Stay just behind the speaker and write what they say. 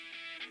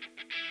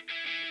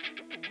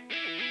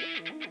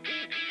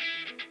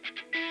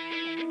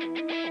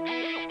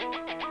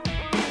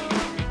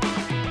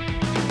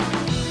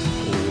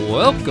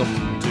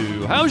Welcome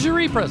to How's Your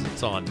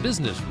ePresence on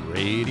Business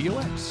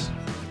RadioX.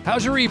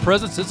 How's Your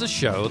ePresence is a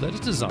show that is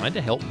designed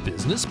to help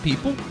business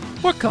people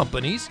or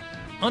companies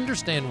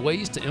understand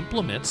ways to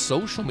implement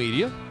social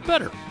media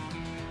better.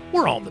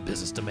 We're all in the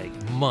business to make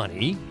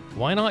money.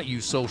 Why not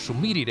use social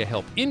media to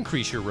help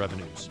increase your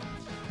revenues?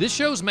 This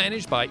show is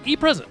managed by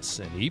ePresence,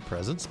 and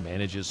ePresence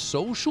manages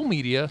social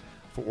media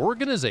for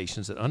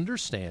organizations that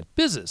understand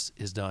business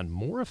is done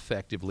more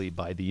effectively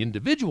by the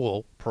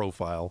individual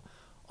profile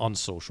on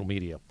social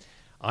media.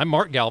 I'm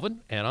Mark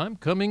Galvin, and I'm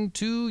coming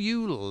to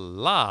you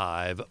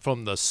live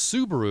from the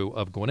Subaru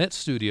of Gwinnett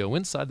studio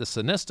inside the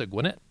Sonesta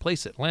Gwinnett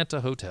Place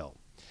Atlanta Hotel.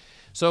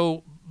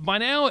 So by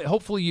now,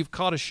 hopefully you've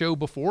caught a show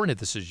before, and if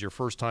this is your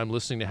first time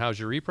listening to How's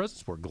Your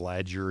ePresence, we're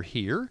glad you're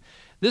here.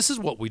 This is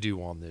what we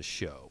do on this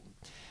show.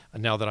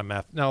 And now that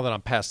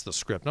I'm past the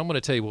script, I'm going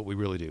to tell you what we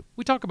really do.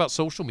 We talk about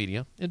social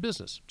media and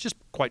business. Just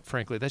quite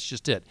frankly, that's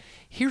just it.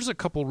 Here's a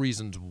couple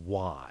reasons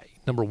why.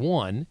 Number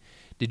one,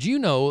 did you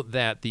know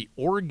that the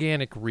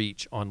organic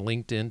reach on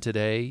LinkedIn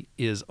today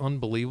is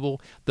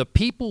unbelievable? The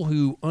people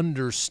who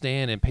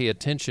understand and pay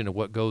attention to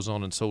what goes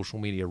on in social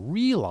media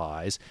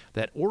realize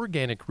that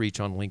organic reach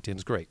on LinkedIn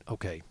is great.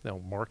 Okay, now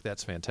Mark,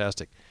 that's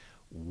fantastic.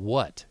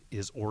 What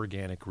is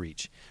organic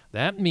reach?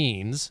 That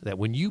means that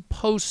when you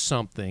post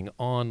something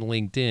on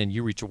LinkedIn,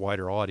 you reach a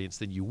wider audience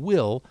than you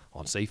will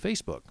on, say,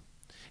 Facebook.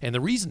 And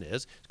the reason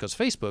is because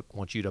Facebook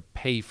wants you to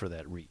pay for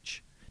that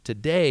reach.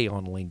 Today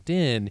on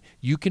LinkedIn,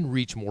 you can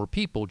reach more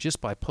people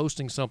just by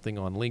posting something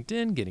on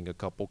LinkedIn, getting a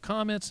couple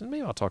comments, and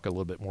maybe I'll talk a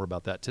little bit more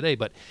about that today,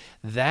 but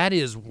that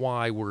is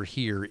why we're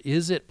here.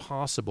 Is it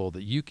possible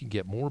that you can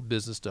get more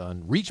business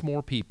done, reach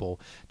more people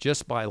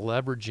just by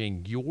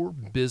leveraging your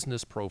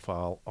business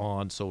profile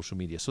on social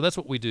media? So that's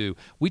what we do.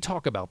 We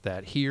talk about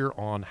that here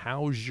on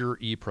How's Your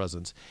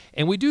ePresence,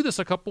 and we do this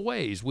a couple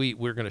ways.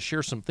 We're going to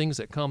share some things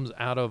that comes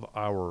out of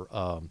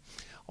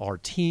our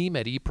team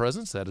at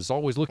ePresence that is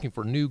always looking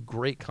for new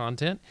great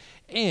content,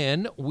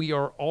 and we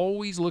are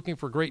always looking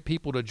for great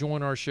people to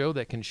join our show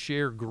that can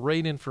share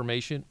great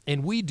information,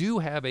 and we do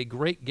have a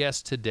great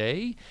guest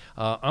today.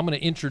 I'm going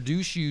to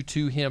introduce you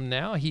to him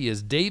now. He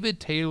is David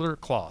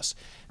Taylor-Klaus.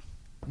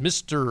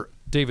 Mr.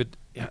 David,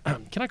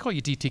 can I call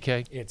you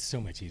DTK? It's so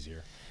much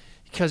easier.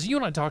 Because you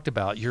and I talked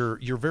about your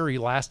very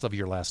last of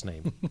your last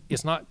name.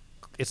 It's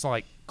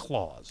like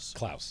Claus.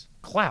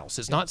 Klaus.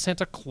 It's not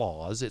Santa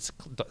Claus. It's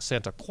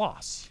Santa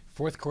Claus.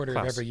 Fourth quarter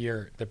of every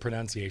year, the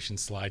pronunciation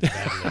slides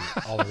badly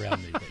all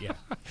around me. But yeah,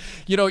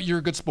 you know, you're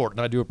a good sport,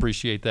 and I do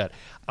appreciate that.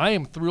 I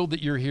am thrilled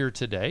that you're here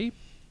today.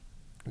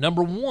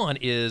 Number one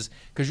is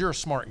because you're a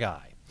smart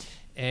guy,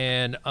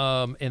 and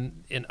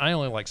I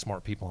only like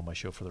smart people on my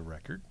show, for the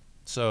record.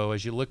 So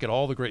as you look at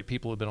all the great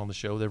people who have been on the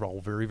show, they're all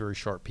very, very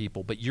sharp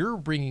people. But you're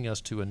bringing us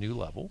to a new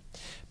level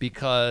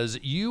because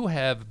you've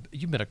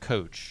been a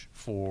coach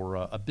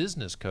a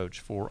business coach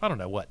for, I don't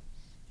know what,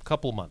 a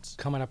couple of months.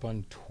 Coming up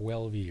on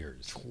 12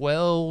 years.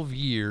 12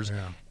 years.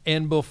 Yeah.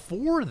 And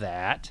before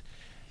that,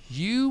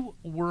 you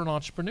were an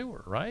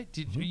entrepreneur, right?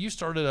 You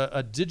started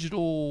a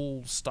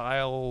digital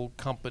style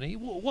company.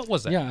 What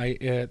was that?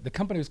 Yeah, the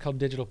company was called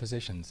Digital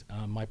Positions.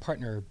 My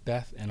partner,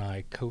 Beth, and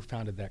I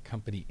co-founded that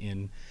company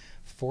in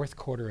fourth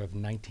quarter of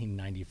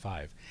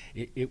 1995.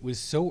 It was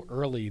so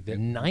early that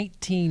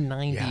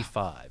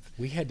 1995.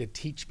 We had to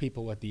teach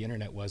people what the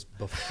internet was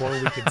before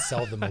we could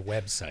sell them a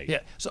website. Yeah.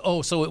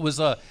 So it was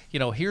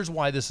here's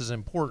why this is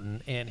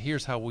important, and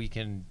here's how we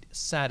can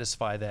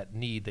satisfy that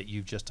need that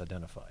you've just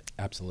identified.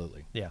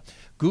 Absolutely. Yeah.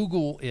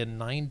 Google in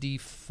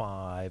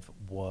 95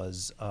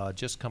 was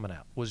just coming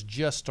out, was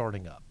just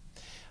starting up.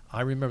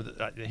 I remember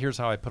that. Here's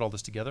how I put all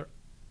this together.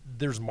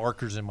 There's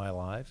markers in my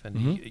life,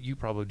 and you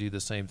probably do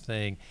the same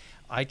thing.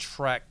 I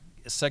track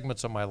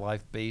segments of my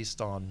life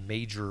based on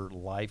major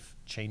life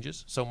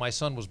changes. So my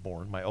son was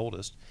born, my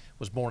oldest,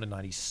 was born in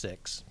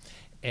 96.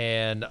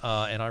 And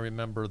I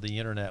remember the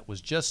internet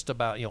was just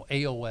about,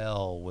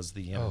 AOL was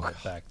the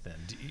internet back then.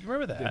 Do you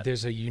remember that?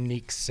 There's a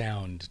unique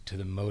sound to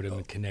the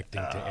modem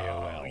connecting to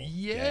AOL.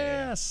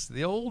 Yes,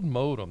 the old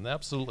modem,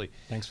 absolutely.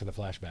 Thanks for the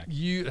flashback.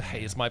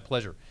 Hey, it's my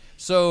pleasure.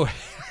 So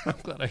I'm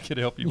glad I could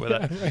help you with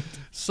that. Right.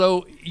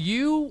 So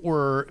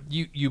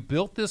you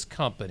built this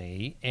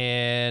company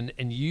and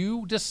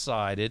you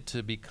decided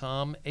to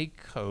become a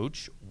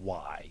coach.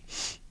 Why?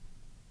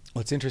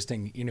 Well, it's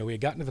interesting. We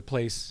had gotten to the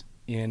place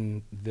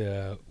in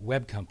the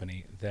web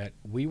company that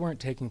we weren't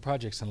taking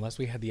projects unless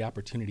we had the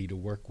opportunity to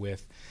work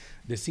with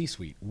the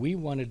C-suite. We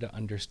wanted to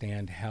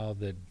understand how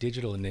the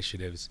digital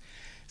initiatives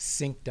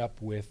synced up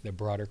with the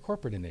broader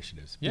corporate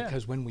initiatives. Yeah.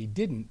 Because when we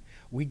didn't,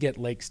 we get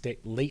late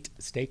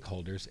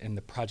stakeholders and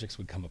the projects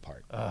would come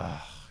apart.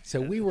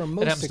 So we were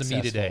most successful. It happens to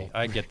me today.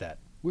 I get that.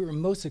 We were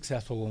most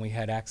successful when we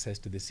had access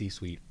to the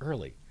C-suite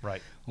early.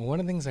 Right. Well, one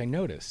of the things I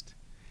noticed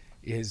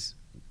is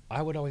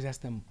I would always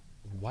ask them,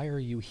 why are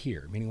you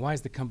here? Meaning, why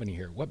is the company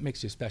here? What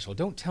makes you special?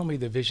 Don't tell me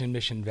the vision,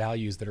 mission,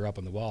 values that are up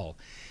on the wall.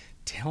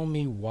 Tell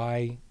me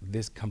why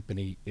this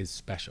company is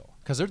special.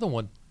 Because they're the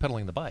one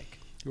pedaling the bike.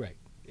 Right.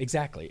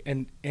 Exactly.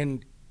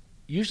 And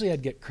usually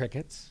I'd get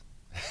crickets.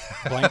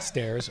 blank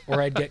stares,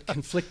 or I'd get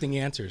conflicting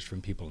answers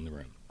from people in the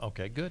room.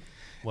 Okay, good.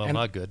 Well, And-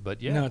 not good,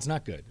 but yeah. No, it's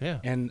not good. Yeah.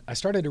 And I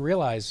started to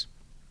realize,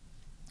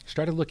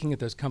 started looking at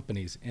those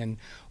companies, and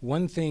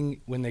one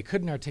thing, when they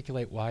couldn't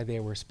articulate why they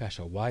were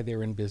special, why they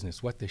were in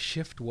business, what the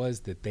shift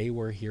was that they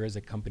were here as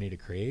a company to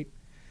create,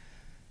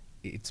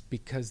 it's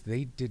because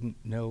they didn't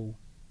know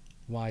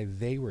why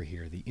they were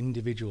here, the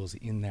individuals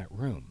in that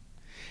room.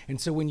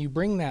 And so when you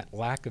bring that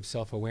lack of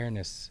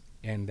self-awareness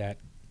and that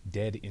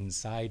dead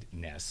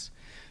inside-ness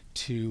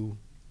to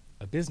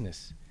a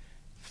business,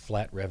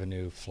 flat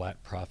revenue,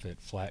 flat profit,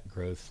 flat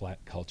growth,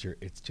 flat culture,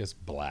 it's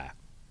just blah.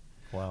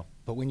 Wow.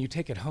 But when you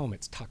take it home,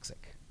 it's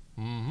toxic.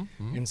 Mm-hmm.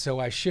 Mm-hmm. And so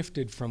I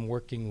shifted from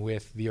working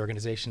with the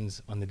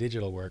organizations on the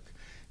digital work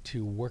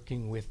to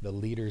working with the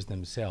leaders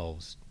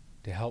themselves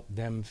to help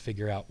them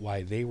figure out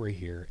why they were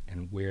here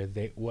and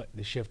what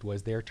the shift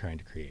was they're trying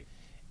to create.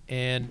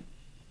 And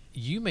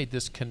you made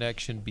this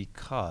connection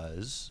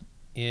because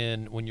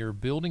when you're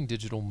building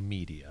digital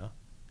media,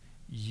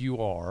 you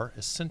are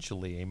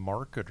essentially a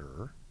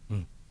marketer.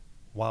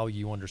 While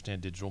you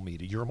understand digital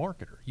media, you're a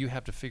marketer. You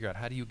have to figure out,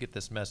 how do you get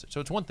this message?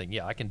 So it's one thing,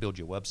 yeah, I can build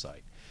you a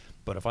website,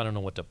 but if I don't know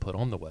what to put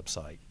on the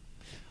website,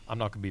 I'm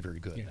not going to be very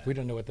good. Yeah, if we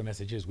don't know what the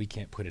message is, we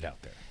can't put it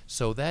out there.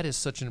 So that is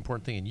such an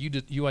important thing. And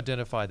you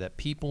identify that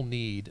people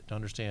need to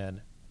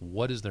understand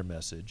what is their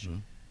message,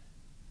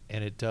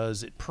 and it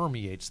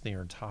permeates their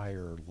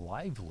entire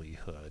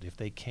livelihood if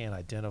they can't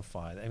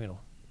identify. I mean,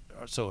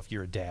 so if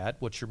you're a dad,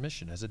 what's your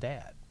mission as a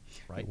dad,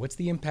 right? What's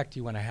the impact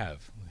you want to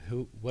have?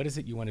 What is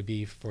it you want to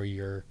be for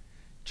your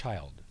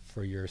child,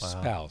 for your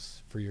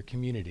spouse, for your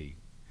community?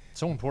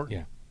 So important.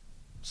 Yeah.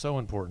 So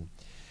important.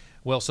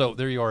 Well, so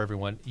there you are,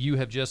 everyone. You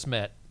have just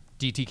met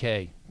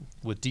DTK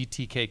with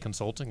DTK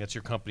Consulting. That's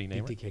your company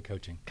name. DTK Right?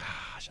 Coaching.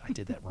 Gosh, I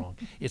did that wrong.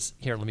 It's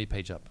here. Let me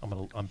page up.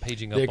 I'm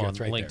paging There up you go, on it's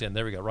right LinkedIn.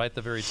 There we go, right at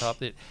the very top.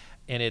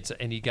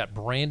 And you got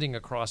branding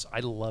across.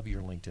 I love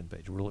your LinkedIn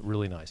page. Really,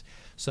 really nice.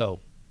 So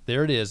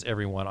there it is,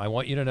 everyone. I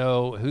want you to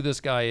know who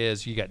this guy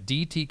is. You got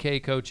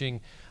DTK Coaching.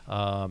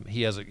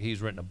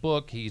 He's written a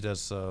book. He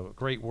does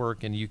great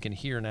work, and you can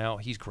hear now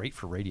he's great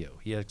for radio.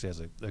 He actually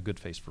has a good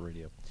face for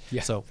radio.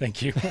 Yeah, So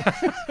thank you.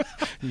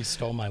 You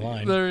stole my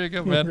line. there you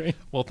go, man. Right.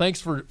 Well,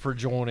 thanks for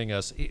joining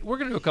us. We're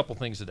going to do a couple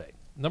things today.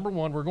 Number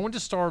one, we're going to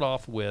start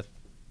off with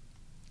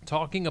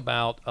talking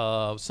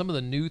about some of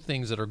the new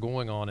things that are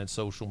going on in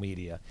social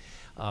media,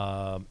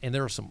 and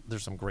there's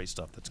some great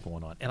stuff that's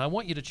going on. And I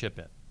want you to chip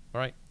in. All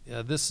right.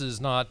 This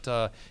is not,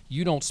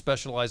 you don't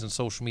specialize in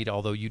social media,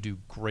 although you do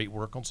great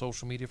work on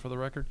social media, for the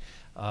record.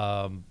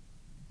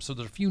 So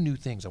there's a few new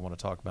things I want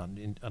to talk about,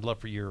 and I'd love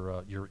for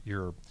you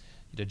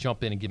to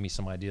jump in and give me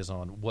some ideas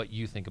on what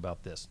you think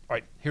about this. All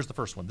right, here's the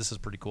first one. This is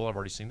pretty cool. I've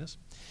already seen this.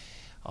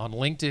 On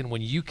LinkedIn,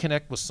 when you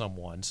connect with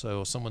someone,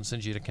 so someone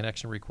sends you a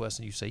connection request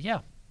and you say, yeah,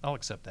 I'll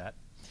accept that.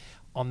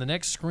 On the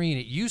next screen,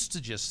 it used to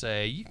just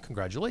say,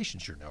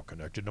 congratulations, you're now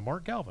connected to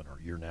Mark Galvin,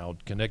 or you're now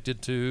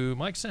connected to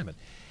Mike Salmon.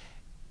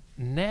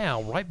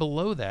 Now, right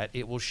below that,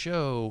 it will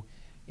show,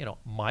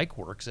 Mike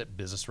works at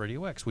Business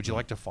RadioX. Would you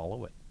like to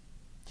follow it?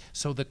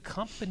 So the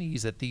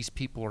companies that these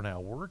people are now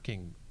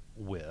working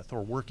with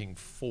or working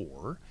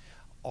for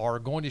are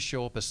going to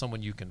show up as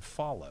someone you can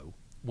follow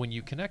when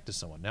you connect to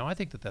someone. Now, I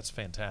think that's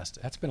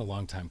fantastic. That's been a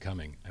long time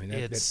coming. I mean,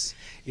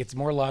 it's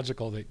more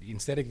logical that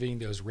instead of being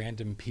those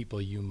random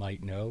people you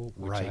might know,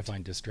 which I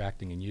find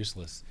distracting and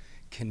useless,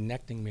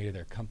 connecting me to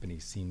their company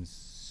seems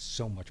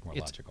so much more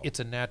logical. It's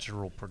a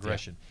natural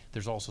progression. Yeah.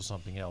 There's also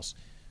something else.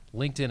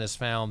 LinkedIn has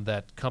found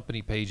that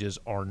company pages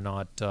are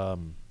not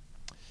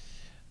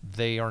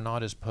they are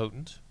not as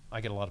potent. I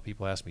get a lot of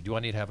people ask me, do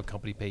I need to have a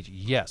company page?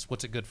 Yes.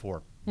 What's it good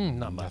for?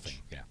 Not much. Nothing.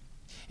 Yeah.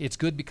 It's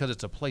good because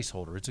it's a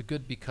placeholder. It's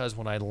good because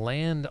when I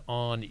land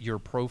on your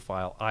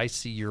profile, I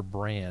see your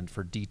brand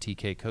for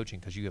DTK Coaching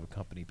because you have a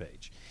company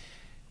page.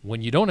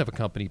 When you don't have a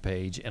company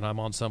page and I'm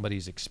on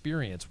somebody's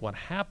experience, what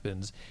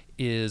happens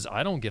is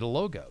I don't get a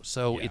logo.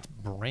 So it's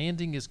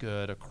branding is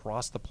good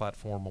across the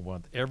platform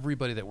with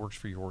everybody that works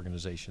for your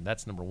organization.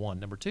 That's number one.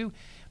 Number two,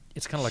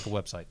 it's kind of like a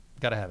website.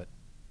 Got to have it.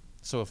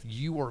 So if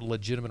you are a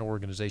legitimate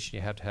organization,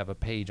 you have to have a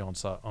page on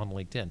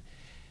LinkedIn.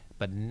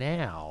 But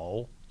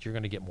now you're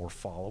going to get more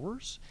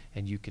followers,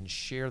 and you can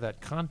share that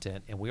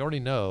content. And we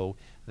already know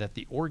that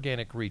the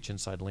organic reach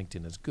inside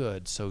LinkedIn is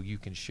good, so you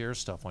can share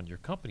stuff on your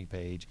company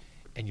page,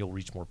 and you'll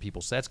reach more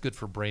people. So that's good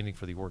for branding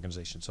for the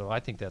organization. So I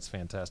think that's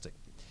fantastic.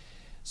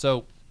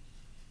 So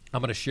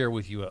I'm going to share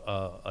with you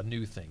a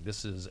new thing.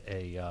 This is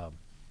a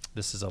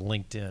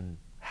LinkedIn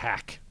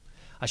hack.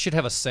 I should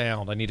have a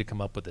sound. I need to come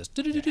up with this.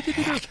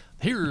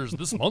 Here's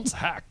this month's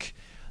hack.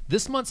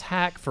 This month's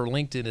hack for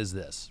LinkedIn is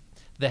this.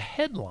 The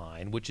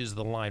headline, which is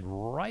the line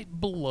right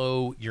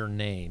below your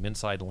name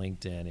inside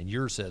LinkedIn, and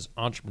yours says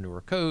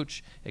entrepreneur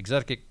coach,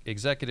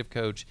 executive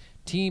coach,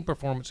 team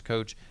performance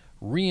coach,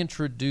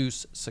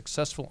 reintroduce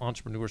successful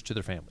entrepreneurs to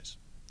their families.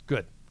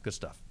 Good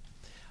stuff.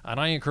 And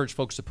I encourage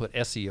folks to put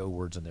SEO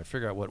words in there.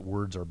 Figure out what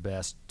words are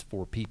best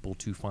for people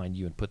to find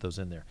you and put those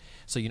in there.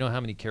 So you know how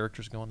many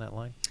characters go on that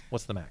line?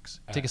 What's the max?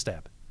 Take a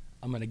stab.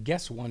 I'm gonna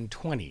guess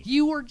 120.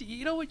 You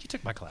know what? You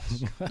took my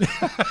class.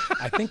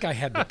 I think I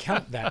had to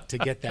count that to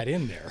get that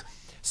in there.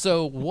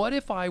 So what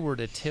if I were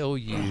to tell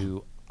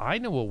you, I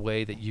know a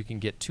way that you can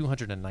get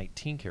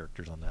 219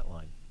 characters on that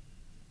line?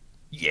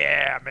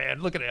 Yeah,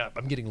 man, look it up.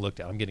 I'm getting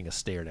looked at. I'm getting a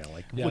stare now.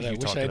 Like, Yeah, what are I you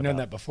wish talking I had known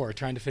about? that before.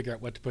 Trying to figure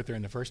out what to put there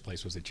in the first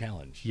place was a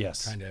challenge.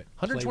 Yes. Trying to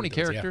 120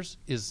 play with those, characters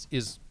is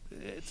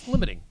it's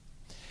limiting.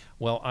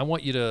 Well, I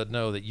want you to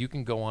know that you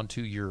can go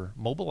onto your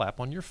mobile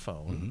app on your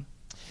phone.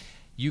 Mm-hmm.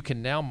 You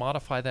can now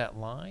modify that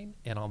line,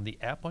 and on the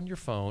app on your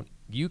phone,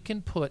 you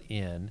can put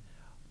in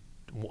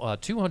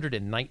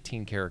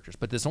 219 characters,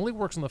 but this only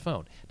works on the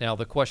phone. Now,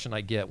 the question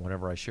I get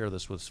whenever I share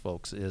this with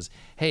folks is,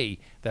 hey,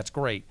 that's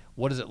great.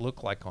 What does it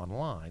look like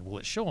online? Will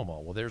it show them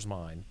all? Well, there's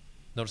mine.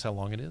 Notice how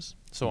long it is?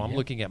 So I'm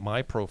looking at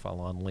my profile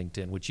on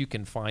LinkedIn, which you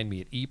can find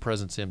me at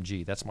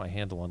ePresenceMG. That's my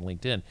handle on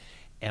LinkedIn.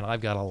 And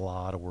I've got a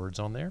lot of words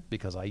on there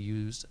because I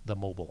use the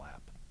mobile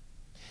app.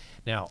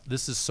 Now,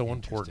 this is so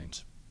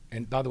important.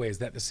 And by the way, is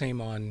that the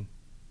same on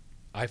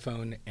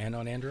iPhone and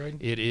on Android?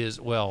 It is,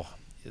 well,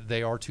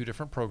 they are two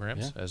different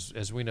programs,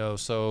 as we know.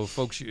 So,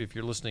 folks, if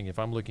you're listening, if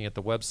I'm looking at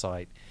the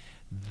website,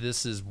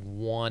 this is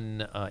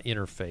one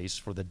interface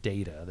for the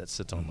data that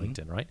sits on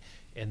LinkedIn, right?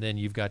 And then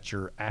you've got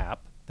your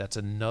app. That's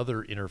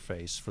another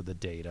interface for the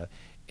data.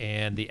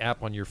 And the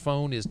app on your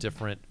phone is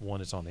different.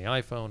 One is on the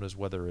iPhone as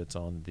whether it's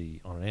on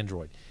an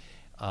Android.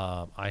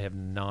 I have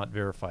not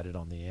verified it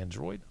on the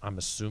Android. I'm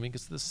assuming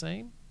it's the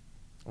same,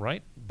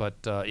 right? But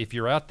if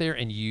you're out there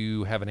and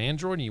you have an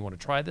Android and you want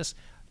to try this,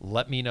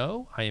 let me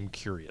know. I am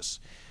curious.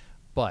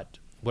 But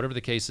whatever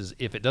the case is,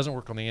 if it doesn't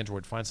work on the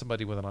Android, find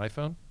somebody with an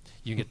iPhone.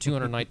 You can get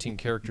 219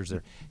 characters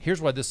there. Here's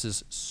why this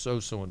is so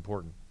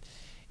important.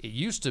 It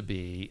used to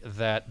be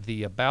that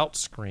the About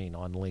screen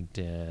on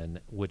LinkedIn,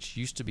 which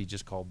used to be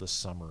just called the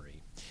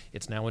Summary,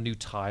 it's now a new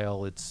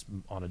tile. It's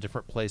on a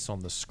different place on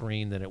the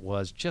screen than it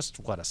was just,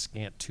 a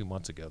scant 2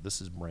 months ago.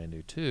 This is brand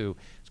new, too.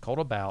 It's called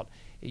About.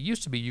 It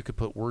used to be you could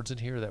put words in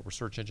here that were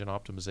search engine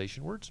optimization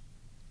words.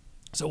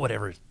 So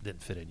whatever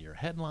didn't fit in your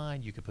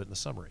headline, you could put in the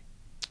summary.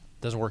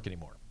 Doesn't work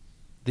anymore.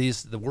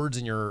 The words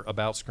in your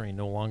About screen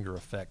no longer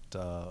affect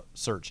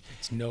search.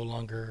 It's no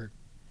longer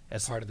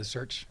as part of the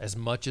search. As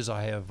much as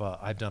I have,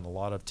 I've done a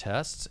lot of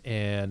tests,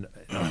 and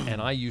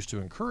I used to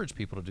encourage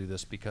people to do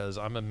this because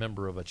I'm a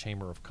member of a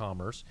Chamber of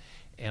Commerce,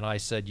 and I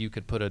said you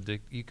could put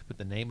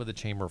the name of the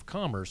Chamber of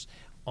Commerce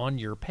on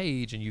your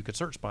page, and you could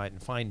search by it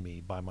and find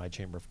me by my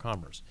Chamber of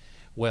Commerce.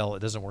 Well, it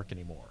doesn't work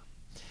anymore.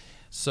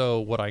 So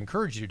what I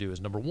encourage you to do is,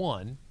 number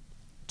one,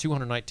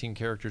 219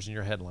 characters in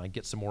your headline,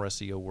 get some more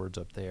SEO words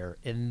up there,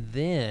 and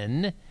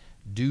then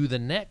do the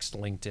next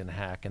LinkedIn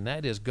hack, and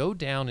that is go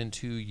down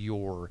into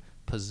your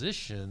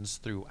positions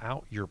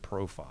throughout your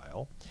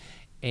profile,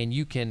 and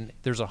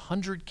there's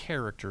 100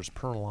 characters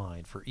per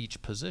line for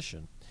each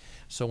position.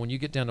 So when you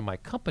get down to my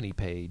company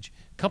page,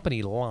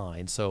 company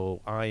line,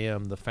 so I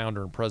am the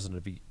founder and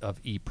president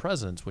of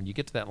ePresence. When you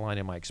get to that line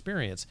in my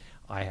experience,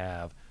 I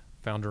have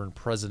founder and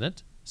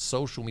president,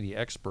 social media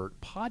expert,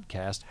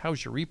 podcast,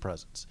 how's your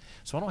ePresence?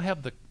 So I don't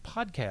have the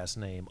podcast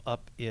name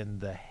up in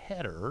the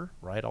header,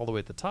 right, all the way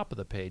at the top of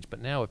the page.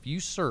 But now if you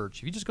just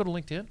go to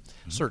LinkedIn,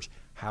 search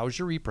how's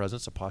your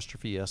ePresence,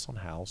 apostrophe S on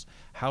house,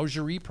 how's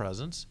your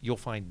ePresence, you'll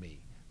find me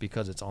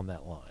because it's on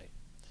that line.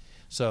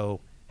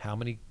 So how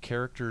many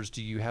characters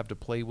do you have to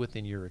play with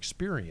in your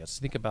experience?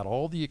 Think about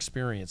all the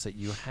experience that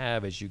you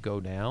have as you go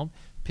down.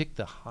 Pick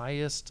the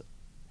highest,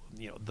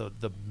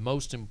 the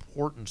most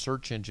important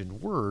search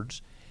engine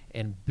words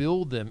and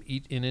build them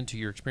into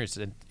your experience.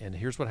 And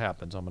here's what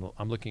happens.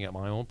 I'm looking at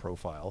my own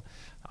profile.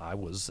 I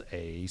was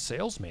a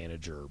sales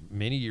manager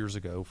many years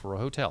ago for a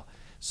hotel.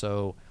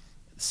 So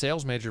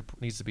sales manager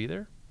needs to be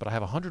there, but I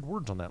have 100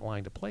 words on that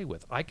line to play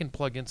with. I can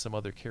plug in some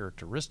other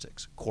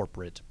characteristics,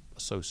 corporate,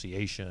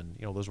 association,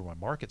 those are my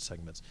market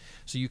segments.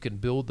 So you can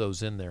build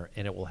those in there,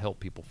 and it will help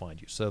people find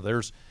you. So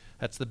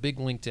that's the big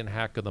LinkedIn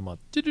hack of the month.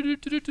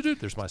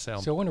 There's my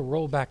sound. So I want to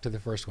roll back to the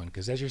first one,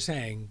 because as you're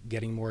saying,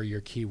 getting more of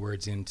your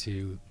keywords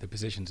into the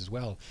positions as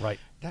well. Right.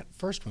 That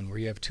first one where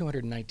you have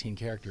 219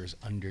 characters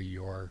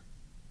under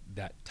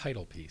that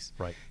title piece.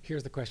 Right.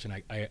 Here's the question.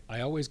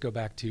 I always go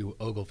back to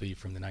Ogilvy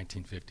from the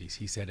 1950s.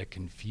 He said, a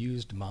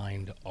confused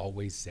mind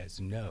always says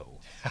no.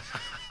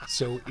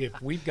 So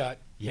if we've got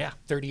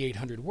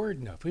 3,800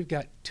 words, if we've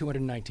got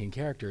 219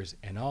 characters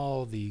and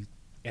all the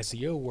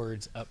SEO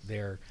words up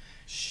there,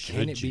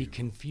 can it be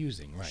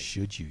confusing? Right.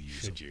 Should you use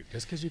Should them? you?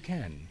 Just because you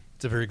can.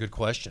 It's a very good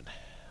question.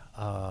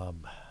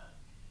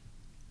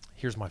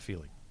 Here's my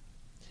feeling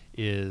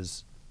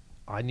is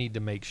I need to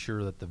make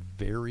sure that the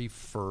very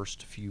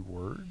first few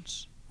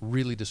words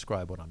really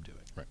describe what I'm doing.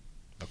 Right.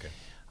 Okay.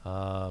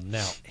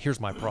 Now, here's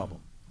my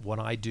problem. What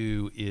I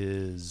do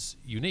is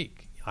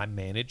unique. I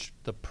manage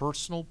the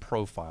personal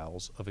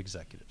profiles of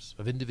executives,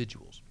 of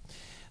individuals.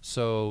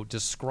 So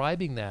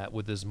describing that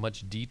with as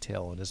much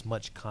detail and as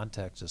much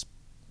context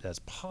as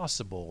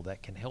possible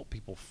that can help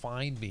people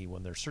find me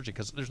when they're searching,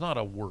 because there's not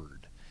a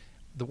word.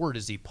 The word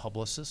is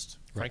e-publicist,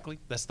 frankly.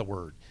 That's the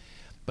word.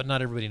 But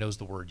not everybody knows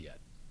the word yet.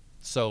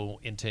 So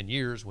in 10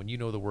 years, when you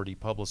know the word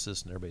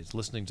ePublicist and everybody's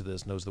listening to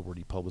this knows the word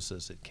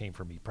ePublicist, it came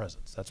from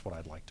ePresence. That's what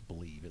I'd like to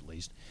believe, at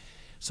least.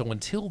 So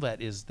until that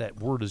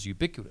word is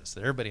ubiquitous,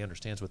 that everybody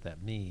understands what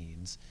that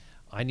means,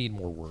 I need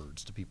more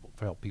words to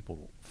help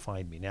people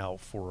find me. Now,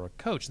 for a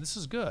coach, this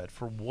is good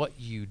for what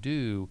you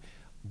do.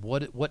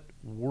 What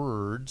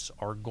words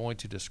are going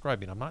to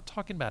describe you? And I'm not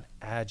talking about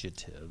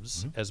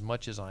adjectives as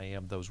much as I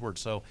am those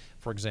words. So,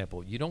 for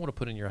example, you don't want to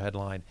put in your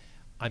headline,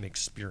 I'm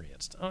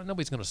experienced.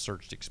 Nobody's going to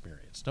search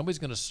experienced. Nobody's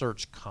going to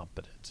search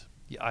competent.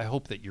 Yeah, I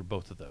hope that you're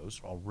both of those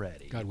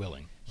already. God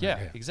willing.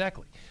 Yeah,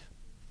 exactly.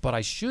 But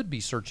I should be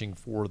searching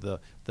for the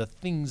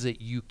things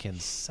that you can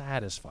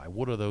satisfy.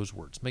 What are those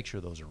words? Make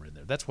sure those are in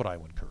there. That's what I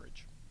would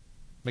encourage.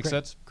 Make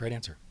sense? Great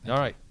answer. All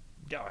right.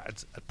 Yeah,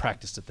 I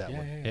practiced it that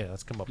way. Yeah,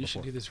 that's come up you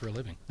before. You should do this for a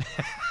living.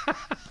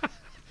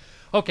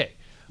 Okay,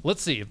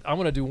 let's see. I'm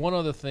going to do one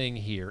other thing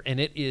here, and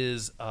it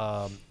is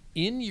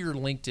in your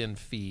LinkedIn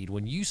feed,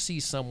 when you see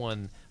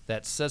someone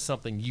that says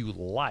something you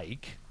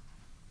like,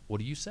 what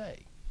do you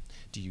say?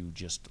 Do you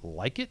just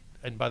like it?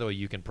 And by the way,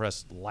 you can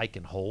press like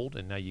and hold,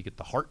 and now you get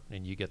the heart,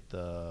 and you get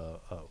the,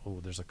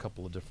 there's a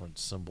couple of different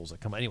symbols that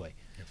come. Anyway.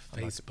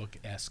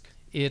 Facebook-esque.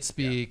 It's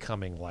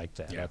becoming like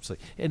that,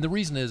 absolutely. And the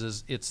reason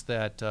is it's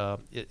that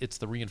it's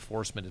the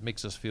reinforcement. It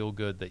makes us feel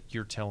good that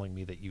you're telling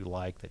me that you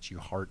like, that you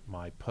heart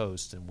my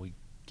post, and we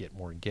get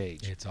more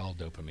engaged. It's all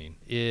dopamine.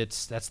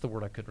 That's the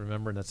word I couldn't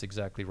remember, and that's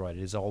exactly right.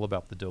 It is all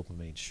about the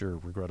dopamine, sure,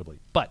 regrettably.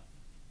 But,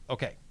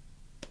 okay,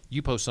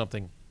 you post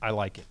something, I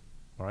like it,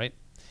 all right?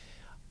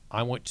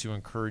 I want to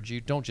encourage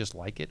you, don't just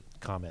like it,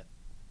 comment.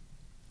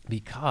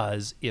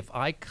 Because if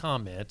I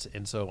comment,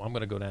 and so I'm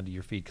going to go down to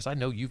your feed, because I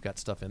know you've got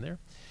stuff in there.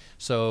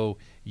 So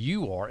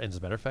you are, and as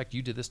a matter of fact,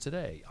 you did this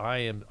today.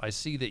 I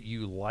see that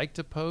you liked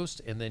a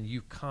post, and then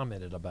you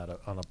commented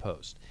on a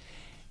post.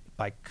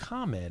 By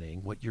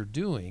commenting, what you're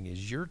doing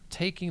is you're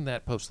taking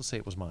that post, let's say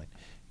it was mine,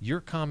 you're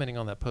commenting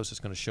on that post.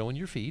 It's going to show in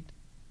your feed,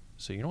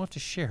 so you don't have to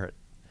share it.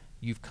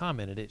 You've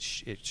commented, it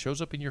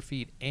shows up in your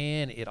feed,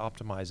 and it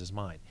optimizes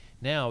mine.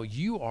 Now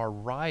you are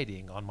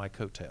riding on my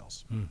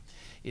coattails.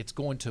 It's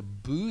going to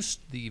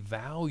boost the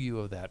value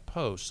of that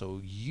post, so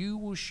you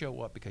will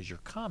show up because your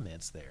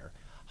comment's there.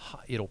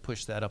 It'll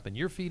push that up in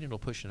your feed, and it'll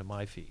push into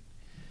my feed.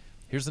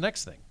 Here's the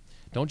next thing.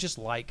 Don't just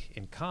like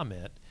and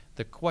comment.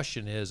 The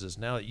question is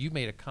now that you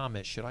made a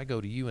comment, should I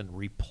go to you and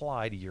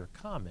reply to your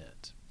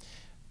comment?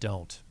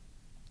 Don't.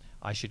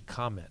 I should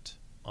comment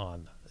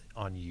on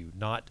you,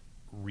 not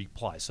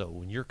reply. So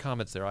when your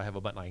comment's there, I have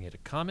a button. I can hit a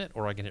comment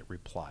or I can hit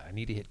reply. I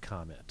need to hit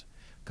comment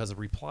because the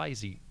reply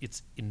is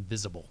it's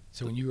invisible.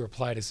 So when you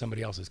reply to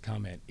somebody else's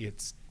comment,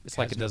 it's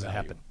like it doesn't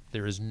happen.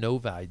 There is no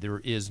value. There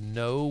is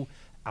no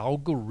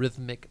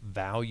algorithmic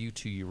value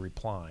to you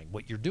replying.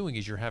 What you're doing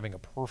is you're having a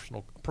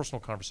personal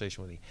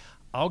conversation with me.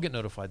 I'll get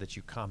notified that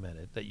you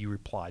commented, that you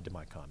replied to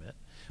my comment,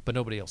 but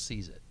nobody else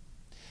sees it.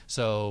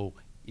 So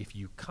if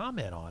you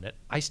comment on it,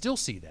 I still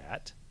see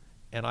that,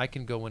 and I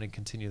can go in and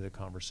continue the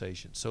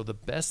conversation. So the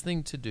best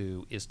thing to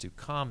do is to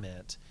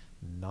comment,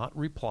 not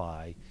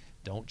reply.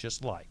 Don't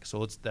just like.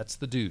 So that's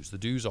the do's. The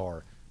do's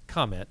are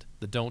comment.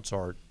 The don'ts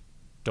are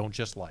don't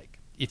just like.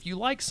 If you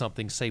like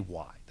something, say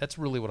why. That's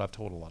really what I've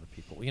told a lot of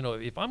people. You know,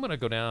 if I'm going to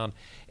go down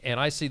and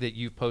I see that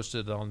you've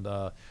posted on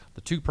the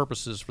two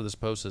purposes for this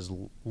post is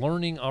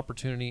learning,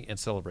 opportunity, and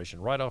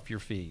celebration right off your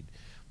feed.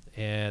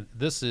 And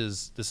this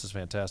is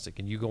fantastic.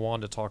 And you go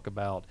on to talk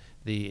about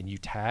and you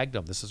tagged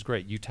them. This is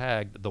great. You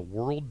tagged the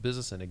World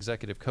Business and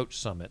Executive Coach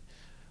Summit.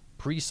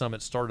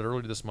 Pre-summit started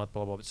earlier this month,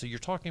 blah, blah, blah. So you're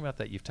talking about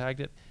that. You've tagged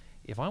it.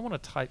 If I'm going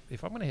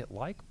to hit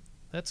like,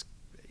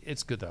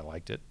 it's good that I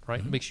liked it, right?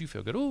 Mm-hmm. It makes you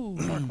feel good. Ooh,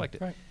 Mark liked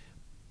it. Right.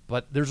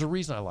 But there's a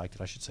reason I liked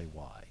it. I should say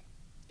why.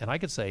 And I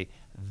could say,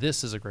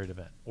 this is a great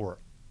event or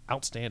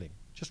outstanding.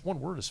 Just one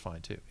word is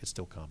fine too. It's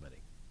still commenting.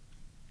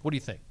 What do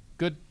you think?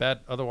 Good, bad,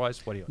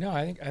 otherwise? What do you think? No,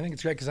 I think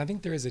it's great because I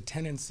think there is a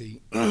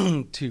tendency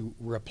to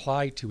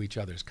reply to each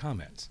other's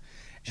comments.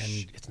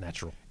 And it's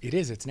natural. It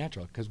is. It's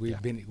natural because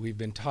we've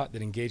been taught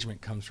that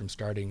engagement comes from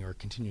starting or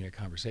continuing a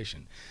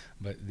conversation,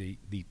 but the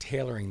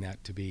tailoring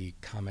that to be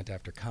comment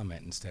after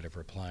comment instead of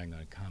replying on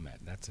a comment,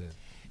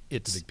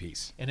 it's a big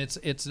piece. And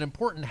it's an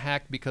important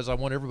hack because I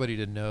want everybody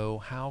to know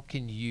how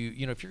can you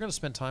if you're going to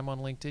spend time on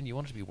LinkedIn, you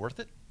want it to be worth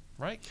it,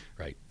 right?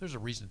 Right. There's a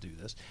reason to do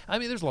this. I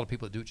mean, there's a lot of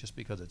people that do it just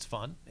because it's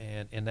fun,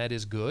 and that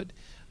is good.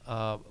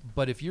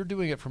 But if you're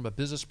doing it from a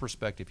business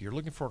perspective, you're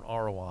looking for an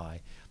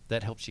ROI,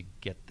 that helps you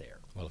get there.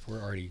 Well, if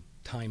we're already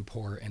time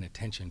poor and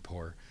attention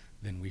poor,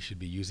 then we should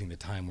be using the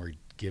time we're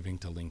giving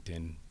to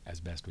LinkedIn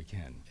as best we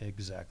can.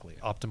 Exactly.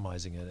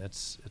 Optimizing it.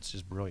 It's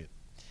just brilliant.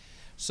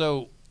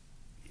 So,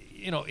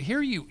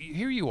 here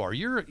you are.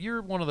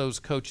 You're one of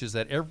those coaches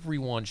that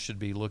everyone should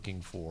be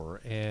looking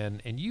for.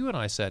 And you and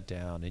I sat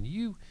down and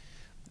you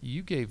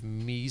gave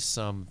me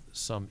some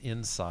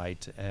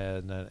insight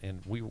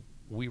and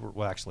we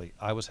were actually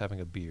I was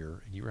having a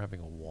beer and you were having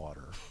a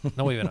water.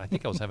 No, wait a minute. I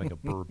think I was having a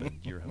bourbon.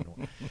 You were having a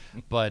water.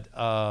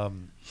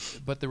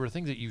 But there were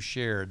things that you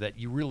shared that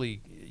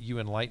you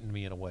enlightened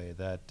me in a way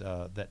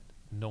that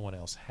no one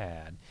else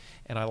had.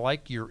 And I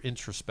like your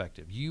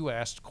introspective. You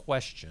asked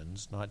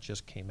questions, not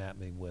just came at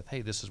me with,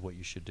 hey, this is what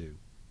you should do,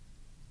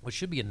 which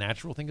should be a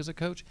natural thing as a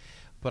coach.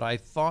 But I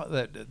thought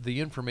that the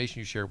information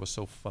you shared was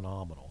so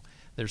phenomenal.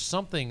 There's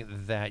something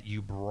that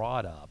you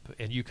brought up,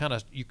 and you kind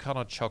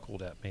of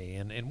chuckled at me.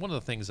 And one of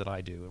the things that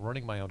I do,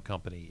 running my own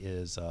company,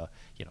 is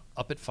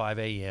up at 5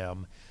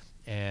 a.m.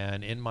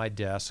 and in my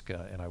desk,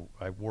 and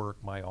I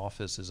work. My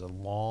office is a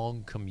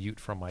long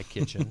commute from my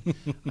kitchen.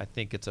 I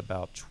think it's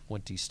about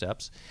 20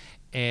 steps,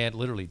 and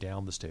literally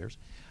down the stairs.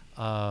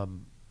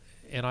 And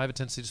I have a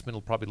tendency to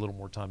spend probably a little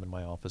more time in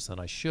my office than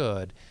I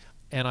should.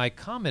 And I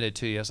commented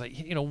to you, I was like,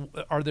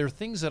 are there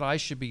things that I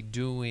should be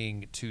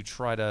doing to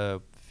try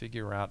to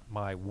figure out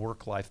my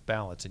work-life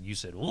balance? And you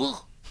said,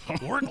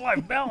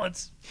 work-life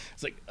balance.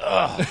 It's like,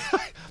 ugh.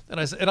 And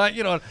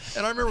I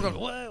remember going,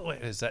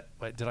 what is that?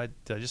 Did I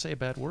just say a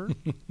bad word?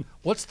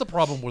 What's the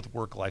problem with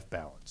work-life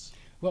balance?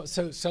 Well,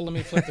 so let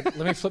me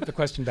flip the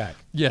question back.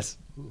 Yes.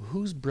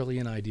 Whose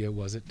brilliant idea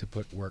was it to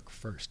put work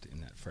first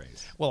in that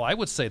phrase? Well, I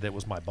would say that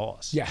was my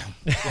boss. Yeah.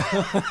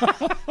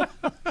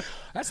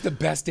 That's the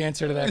best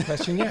answer to that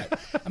question yet.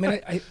 I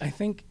mean, I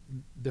think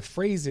the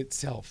phrase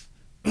itself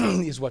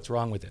is what's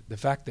wrong with it. The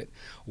fact that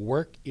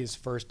work is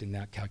first in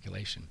that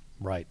calculation.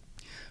 Right.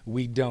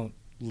 We don't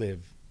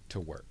live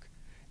to work.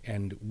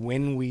 And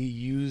when we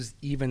use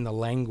even the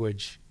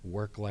language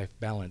work-life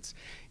balance,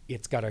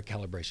 it's got our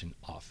calibration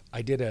off.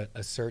 I did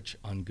a search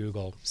on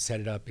Google, set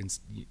it up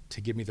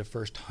to give me the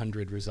first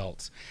 100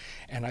 results.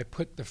 And I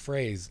put the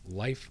phrase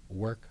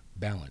life-work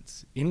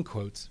balance in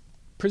quotes.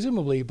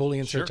 Presumably,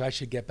 Boolean search, I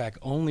should get back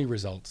only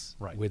results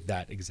with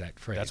that exact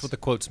phrase. That's what the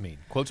quotes mean.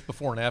 Quotes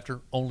before and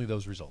after, only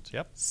those results.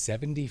 Yep.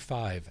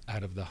 75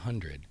 out of the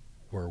 100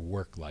 were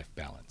work-life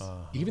balance.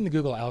 Even the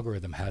Google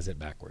algorithm has it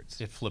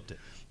backwards. It flipped it.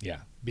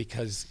 Yeah,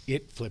 because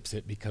it flips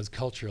it because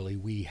culturally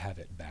we have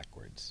it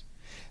backwards.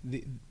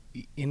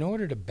 In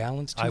order to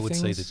balance two things... I would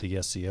say that the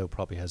SEO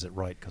probably has it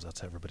right because that's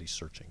how everybody's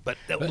searching. But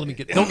don't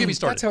get me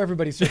started. That's how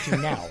everybody's searching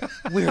now.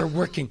 We're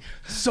working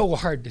so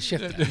hard to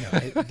shift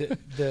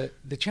that.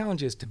 The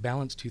challenge is to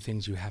balance two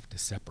things, you have to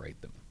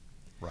separate them.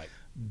 Right.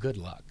 Good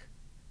luck.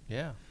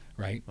 Yeah.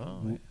 Right?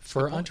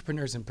 For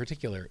entrepreneurs in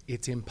particular,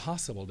 it's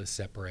impossible to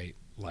separate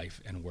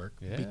life and work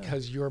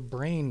because your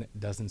brain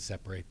doesn't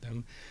separate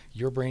them.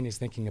 Your brain is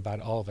thinking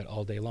about all of it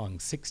all day long.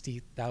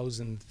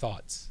 60,000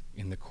 thoughts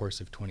in the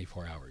course of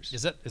 24 hours.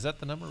 Is that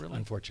the number, really?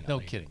 Unfortunately. No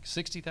kidding.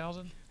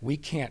 60,000? We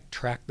can't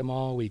track them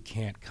all. We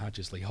can't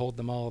consciously hold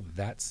them all.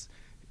 That's,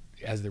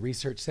 as the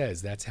research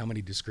says, that's how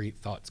many discrete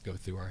thoughts go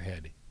through our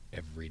head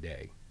every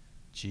day.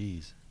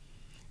 Jeez.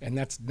 And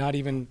that's not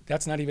even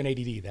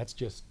ADD. That's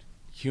just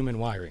human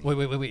wiring.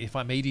 Wait. If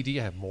I'm ADD,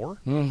 I have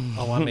more?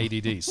 Oh, I'm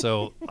ADD.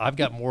 So I've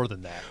got more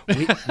than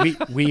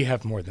that. We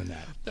have more than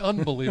that.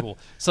 Unbelievable.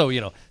 So,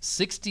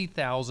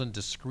 60,000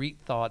 discrete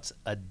thoughts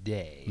a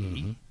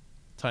day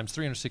times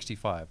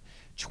 365.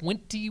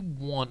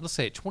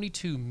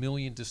 22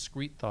 million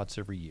discrete thoughts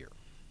every year.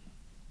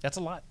 That's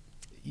a lot.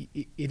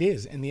 It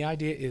is. And the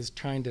idea is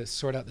trying to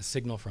sort out the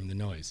signal from the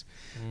noise,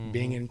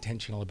 being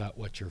intentional about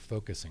what you're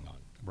focusing on.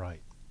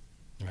 Right.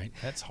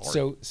 That's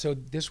hard. So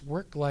this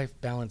work-life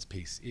balance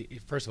piece,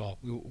 first of all,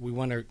 we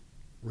want to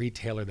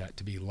retailer that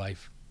to be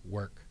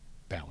life-work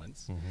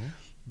balance.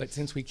 But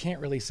since we can't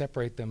really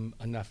separate them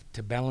enough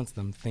to balance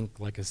them, think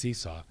like a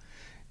seesaw,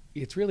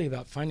 it's really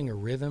about finding a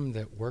rhythm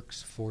that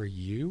works for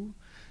you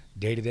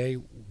day to day.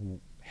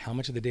 How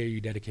much of the day are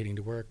you dedicating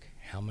to work?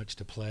 How much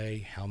to play?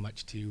 How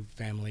much to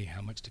family?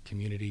 How much to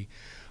community?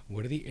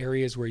 What are the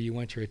areas where you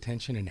want your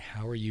attention, and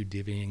how are you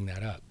divvying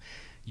that up?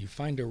 You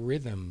find a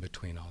rhythm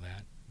between all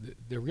that.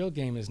 The real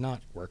game is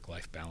not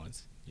work-life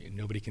balance.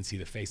 Nobody can see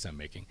the face I'm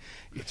making.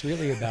 It's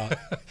really about...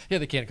 Yeah,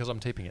 they can't because I'm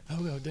taping it.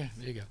 Oh, there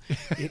you go.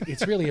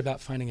 It's really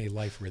about finding a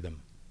life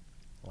rhythm.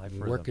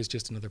 Work is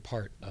just another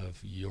part of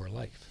your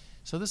life.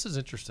 So this is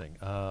interesting.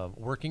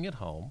 Working at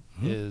home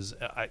is...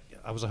 I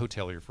was a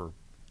hotelier for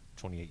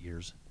 28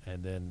 years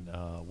and then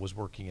was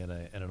working in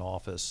an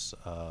office,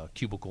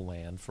 cubicle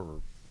land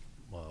for,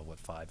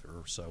 5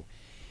 or so.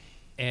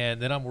 And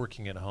then I'm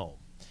working at home.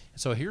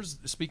 So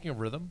speaking of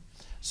rhythm,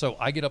 so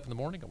I get up in the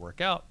morning, I work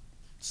out,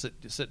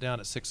 sit down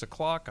at 6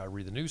 o'clock, I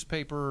read the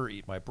newspaper,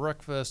 eat my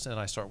breakfast, and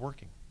I start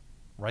working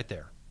right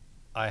there.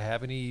 I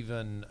haven't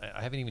even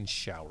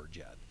showered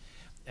yet.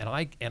 And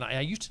I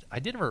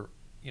did never,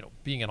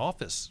 being an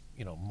office,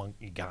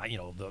 monkey guy,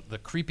 the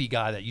creepy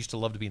guy that used to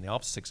love to be in the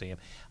office at 6 a.m.,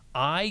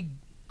 I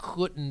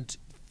couldn't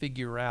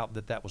figure out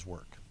that was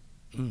work.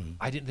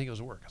 I didn't think it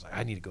was work. I was like,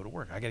 I need to go to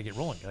work. I got to get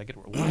rolling.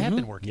 Well, I have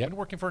been working. I've been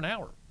working for an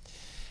hour.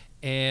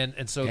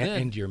 And so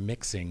then you're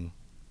mixing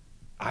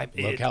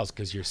locales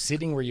because you're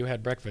sitting where you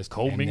had breakfast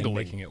and then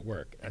making it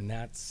work, and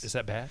is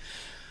that bad?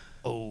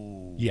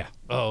 Oh yeah.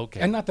 Oh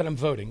okay. And not that I'm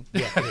voting.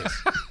 Yeah, it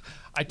is.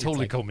 I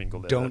totally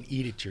commingled that. Don't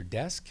eat at your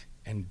desk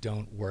and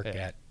don't work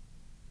at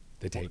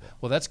the table.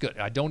 Well, that's good.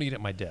 I don't eat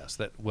at my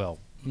desk.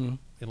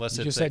 Unless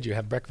you just said you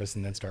have breakfast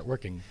and then start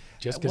working.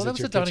 Just because it's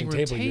your kitchen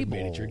table, you've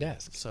made it your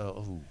desk.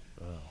 So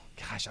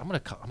Gosh, I'm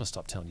gonna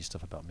stop telling you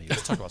stuff about me.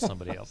 Let's talk about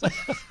somebody else.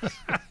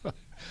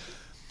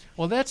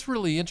 Well, that's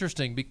really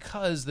interesting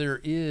because there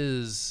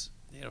is,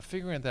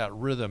 figuring out that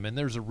rhythm, and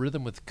there's a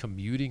rhythm with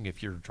commuting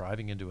if you're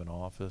driving into an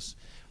office.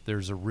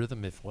 There's a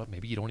rhythm if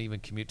maybe you don't even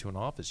commute to an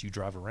office, you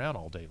drive around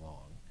all day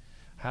long.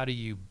 How do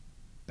you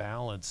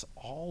balance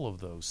all of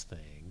those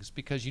things?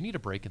 Because you need a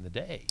break in the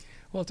day.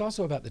 Well, it's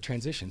also about the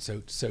transition.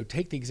 So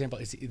take the example.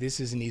 This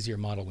is an easier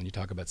model when you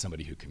talk about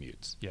somebody who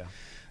commutes. Yeah.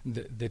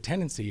 The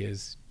tendency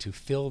is to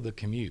fill the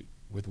commute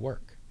with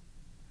work.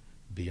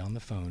 Be on the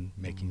phone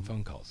making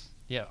phone calls.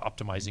 Yeah,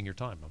 optimizing your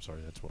time. I'm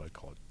sorry, that's what I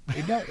call it.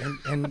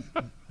 And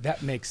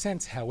that makes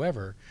sense.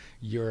 However,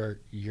 you're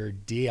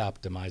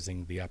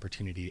de-optimizing the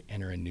opportunity to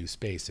enter a new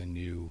space, a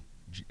new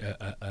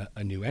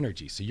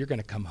energy. So you're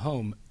going to come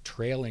home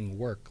trailing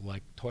work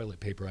like toilet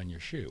paper on your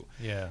shoe.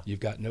 Yeah.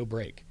 You've got no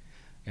break.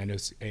 And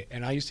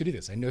I used to do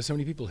this. I know so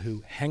many people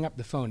who hang up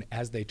the phone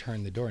as they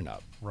turn the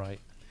doorknob.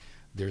 Right.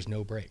 There's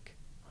no break.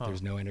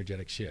 There's no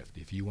energetic shift.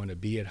 If you want to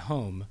be at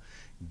home,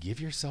 give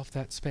yourself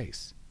that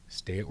space.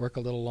 Stay at work a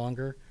little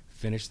longer,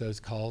 finish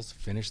those calls,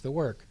 finish the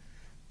work,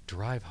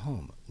 drive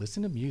home,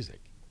 listen to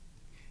music.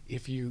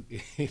 If you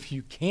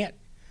can't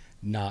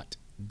not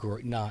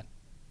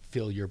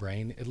fill your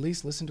brain, at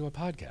least listen to a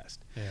podcast.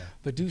 Yeah.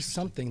 But do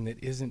something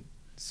that isn't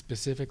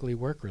specifically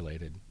work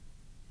related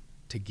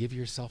to give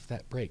yourself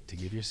that break, to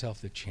give yourself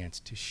the chance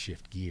to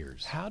shift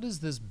gears. How does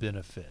this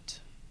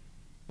benefit?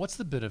 What's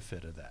the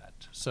benefit of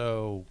that?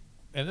 So,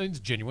 and it's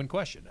a genuine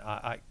question.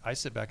 I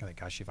sit back and think,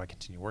 gosh, if I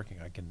continue working,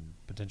 I can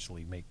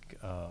potentially make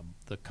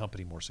the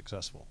company more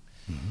successful.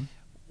 Mm-hmm.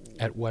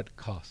 At what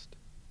cost?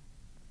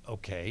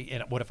 Okay,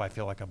 and what if I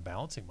feel like I'm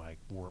balancing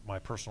my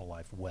personal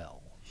life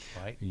well,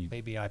 right?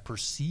 Maybe I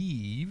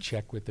perceive.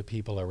 Check with the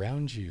people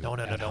around you. No.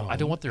 I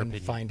don't want their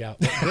opinion. Find out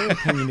what their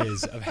opinion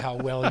is of how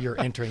well you're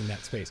entering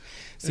that space.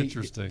 See,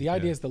 interesting. The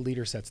idea is the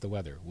leader sets the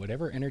weather.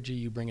 Whatever energy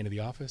you bring into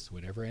the office,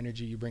 whatever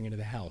energy you bring into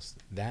the house,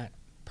 that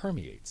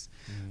permeates.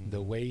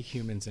 The way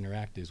humans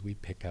interact is we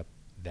pick up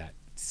that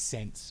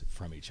sense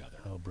from each other.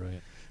 Oh,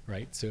 brilliant.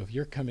 Right? So if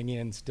you're coming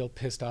in still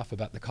pissed off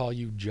about the call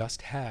you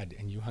just had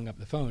and you hung up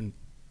the phone,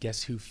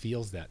 guess who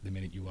feels that the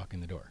minute you walk in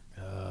the door?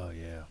 Oh,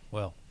 yeah.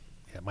 Well,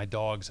 yeah, my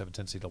dogs have a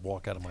tendency to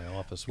walk out of my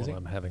office when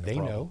I'm having a they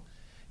problem. know.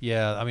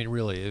 Yeah, I mean,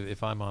 really,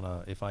 if I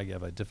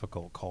have a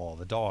difficult call,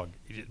 the dog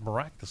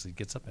miraculously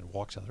gets up and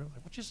walks out. They're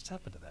like, what just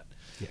happened to that?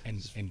 Yeah,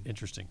 and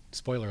interesting.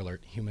 Spoiler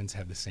alert, humans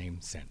have the same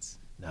sense.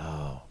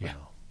 No.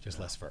 Just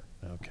less fur.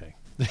 Okay.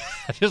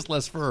 Just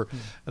less fur.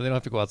 And they don't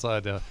have to go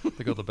outside to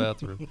go to the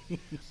bathroom.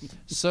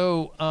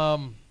 So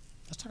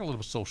let's talk a little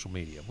bit social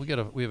media. We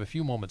have a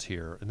few moments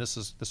here, and this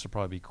will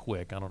probably be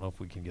quick. I don't know if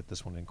we can get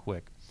this one in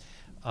quick.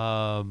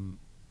 Something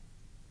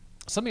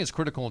that's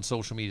critical in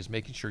social media is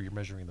making sure you're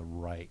measuring the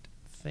right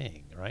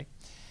thing, right?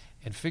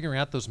 And figuring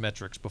out those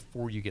metrics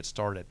before you get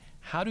started.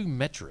 How do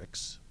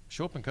metrics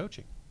show up in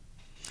coaching?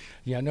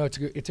 Yeah, no,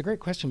 it's a great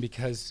question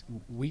because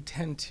we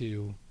tend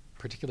to,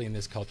 particularly in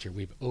this culture,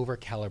 we've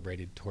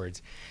over-calibrated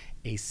towards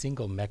a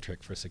single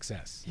metric for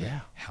success. Yeah.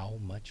 How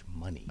much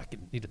money? I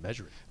need to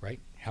measure it. Right?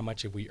 How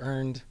much have we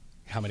earned?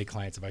 How many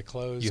clients have I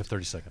closed? You have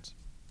 30 seconds.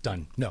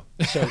 Done. No.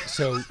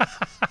 So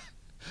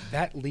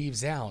that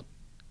leaves out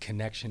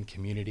connection,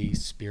 community,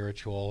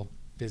 spiritual,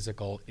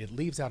 physical. It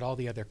leaves out all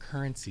the other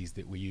currencies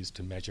that we use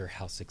to measure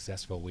how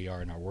successful we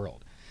are in our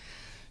world.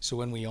 So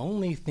when we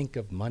only think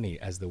of money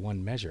as the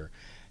one measure,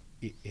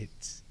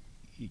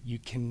 you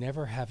can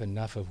never have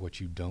enough of what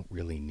you don't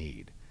really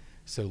need.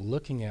 So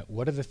looking at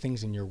what are the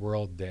things in your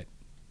world that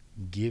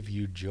give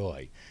you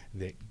joy,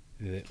 that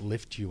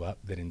lift you up,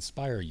 that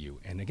inspire you.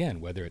 And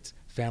again, whether it's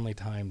family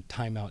time,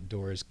 time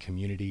outdoors,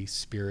 community,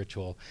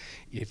 spiritual,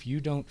 if you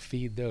don't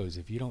feed those,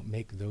 if you don't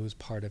make those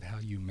part of how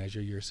you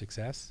measure your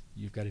success,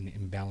 you've got an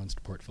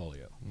imbalanced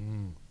portfolio.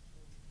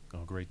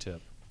 Oh, great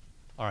tip.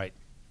 All right,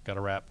 got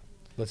to wrap.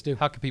 Let's do.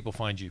 How can people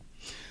find you?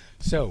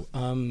 So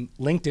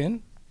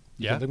LinkedIn.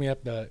 You Yeah. can look me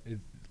up.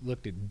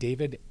 Looked at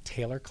David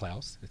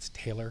Taylor-Klaus. It's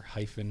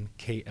Taylor-Klaus.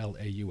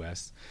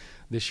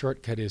 The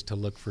shortcut is to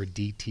look for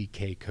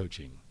DTK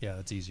Coaching. Yeah,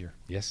 that's easier.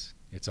 Yes,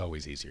 it's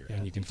always easier. Yeah,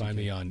 and you can find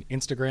DTK. me on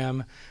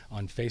Instagram,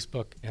 on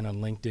Facebook, and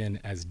on LinkedIn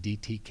as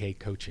DTK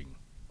Coaching.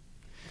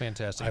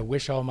 Fantastic. I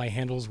wish all my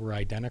handles were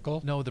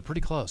identical. No, they're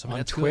pretty close. I mean, on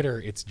that's Twitter,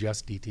 good. it's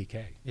just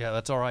DTK. Yeah,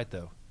 that's all right,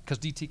 though. Because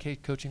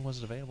DTK Coaching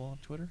wasn't available on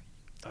Twitter?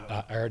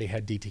 I already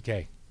had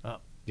DTK. Oh.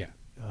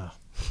 Yeah.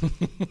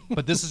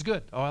 But this is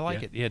good. Oh, I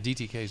like it. Yeah,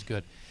 DTK is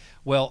good.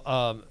 Well,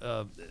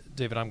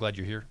 David, I'm glad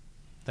you're here.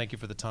 Thank you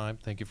for the time.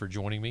 Thank you for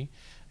joining me.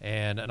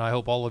 And I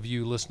hope all of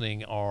you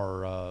listening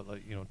are,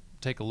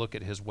 take a look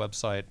at his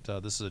website.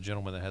 This is a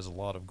gentleman that has a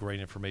lot of great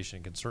information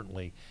and can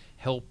certainly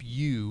help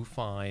you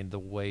find the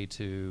way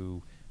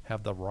to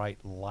have the right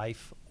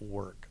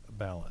life-work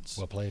balance.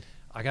 Well played.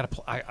 I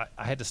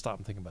had to stop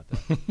and think about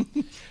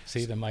that.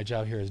 See, then my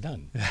job here is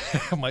done.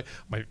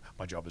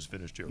 my job is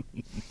finished here.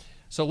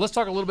 So let's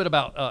talk a little bit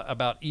about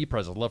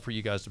ePresence. I'd love for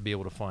you guys to be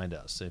able to find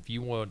us. If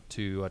you want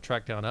to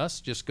track down us,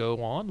 just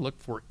go on,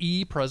 look for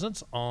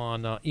ePresence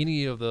on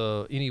any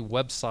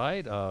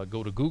website.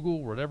 Go to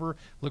Google, whatever.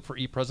 Look for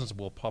ePresence.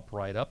 We'll pop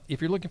right up.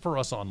 If you're looking for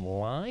us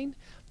online,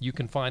 you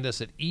can find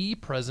us at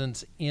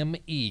ePresence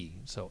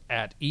ME. So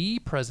at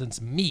ePresence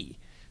Me,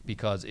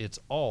 because it's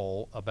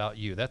all about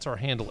you. That's our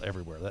handle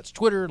everywhere. That's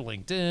Twitter,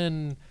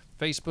 LinkedIn,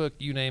 Facebook,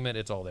 you name it.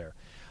 It's all there.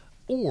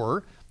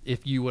 Or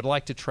if you would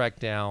like to track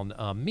down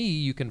me,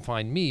 you can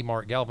find me,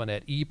 Mark Galvin,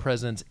 at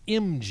ePresence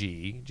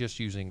MG, just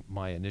using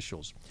my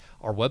initials.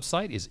 Our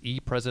website is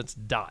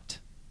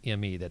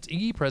ePresence.me. That's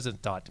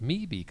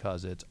ePresence.me,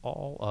 because it's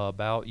all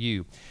about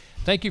you.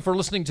 Thank you for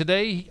listening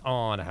today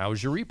on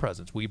How's Your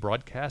ePresence? We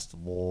broadcast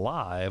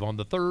live on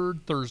the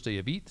third Thursday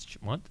of each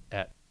month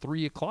at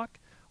 3 o'clock,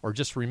 or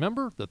just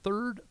remember, the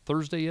third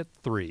Thursday at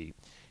 3.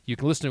 You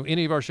can listen to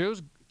any of our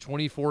shows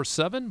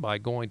 24/7 by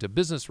going to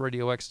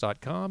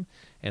businessradiox.com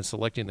and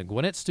selecting the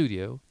Gwinnett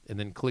Studio and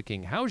then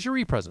clicking How's Your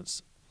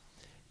ePresence?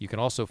 You can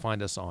also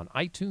find us on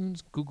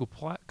iTunes, Google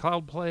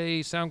Cloud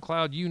Play,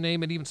 SoundCloud, you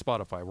name it, even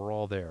Spotify. We're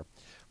all there.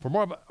 For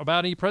more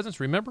about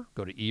ePresence, remember,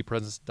 go to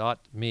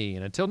ePresence.me.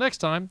 And until next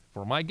time,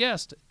 for my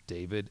guest,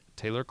 David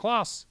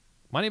Taylor-Klaus,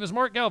 my name is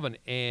Mark Galvin,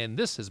 and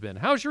this has been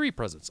How's Your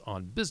ePresence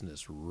on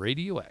Business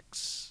Radio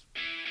X.